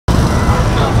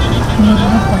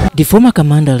The former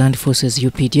Commander Land Forces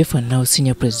UPDF and now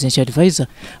Senior Presidential Advisor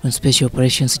on Special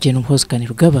Operations General Muhoozi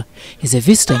Kainerugaba is a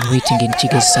visitor in waiting in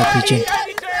Kigezi sub-region.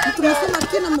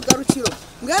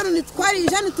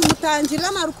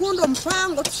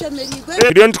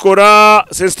 Tukora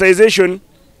sensitization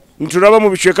nturaba mu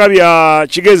bicweka bya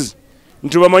Kigezi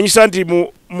ntubamanyisa nti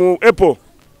mu April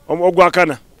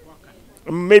ogwakana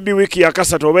maybe wiki ya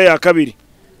kasatu oba ya kabiri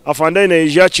afanda ina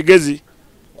ija Kigezi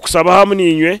kusaba hamwe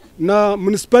ninywe na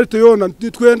municipality yona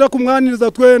twenda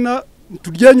kumwaniriza twena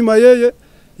tudye nyuma yeye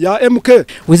ya MK.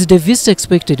 With the visit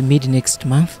expected mid next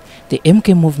month, the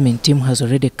MK movement team has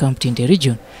already camped in the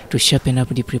region to sharpen up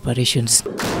the preparations.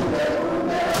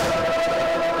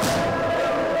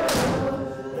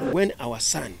 When our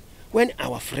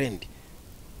friend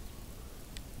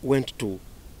went to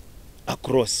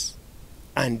across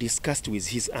and discussed with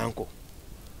his uncle,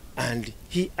 and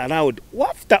he allowed,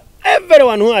 after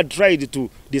everyone who had tried to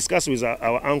discuss with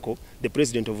our uncle, the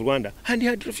president of Rwanda, and he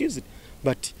had refused.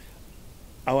 But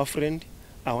our friend,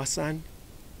 our son,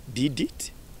 did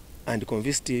it and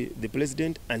convinced the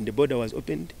president, and the border was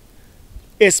opened.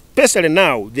 Especially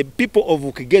now, the people of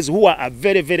Kigezi who are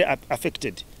very, very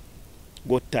affected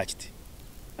got touched.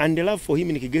 And the love for him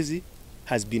in Kigezi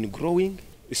has been growing.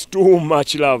 It's too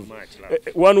much love.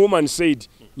 One woman said,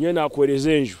 Nyena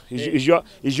kwerezenju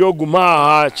ijo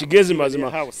gumaha Kigezi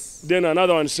mazima. Then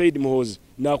another one said Muhoozi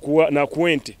na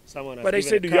kuente. But I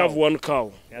said you have one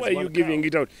cow. Why are you giving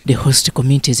it out? The host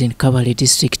communities in Kabale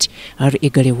district are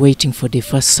eagerly waiting for the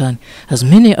first son, as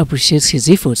many appreciate his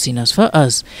efforts in as far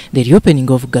as the reopening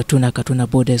of Gatuna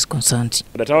border is concerned.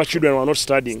 That our children were not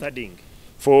studying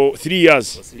for 3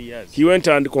 years. He went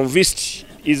and convinced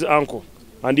his uncle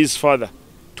and his father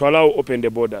to allow open the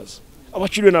borders. Our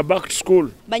children are back to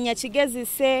school. Kigezi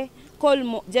say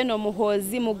call General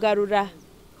Muhoozi Mugarura.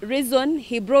 Reason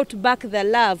he brought back the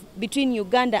love between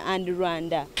Uganda and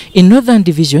Rwanda. In Northern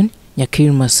Division,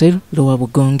 Nyakiri Marcel, Lower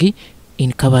Bugongi,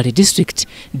 in Kabale district,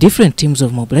 different teams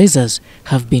of mobilizers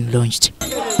have been launched.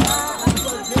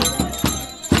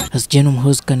 As General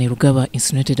Muhoozi Kainerugaba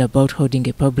insinuated about holding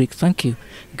a public thank you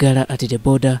gala at the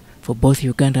border for both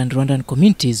Uganda and Rwandan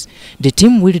communities, the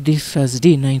team will this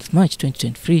Thursday, 9th March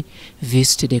 2023,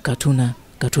 visit the Gatuna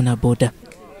border.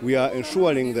 We are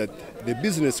ensuring that the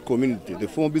business community, the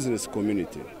former business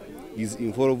community, is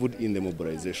involved in the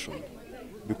mobilization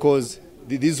because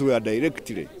these were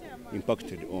directly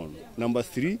impacted on. Number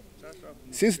 3,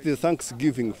 since the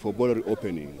Thanksgiving for border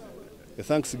opening, the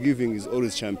Thanksgiving is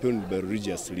always championed by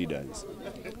religious leaders.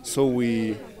 So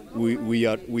we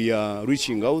are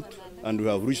reaching out, and we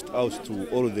have reached out to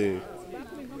all the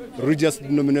religious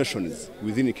denominations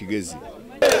within Kigezi.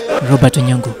 Robert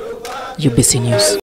Onyango, UBC News.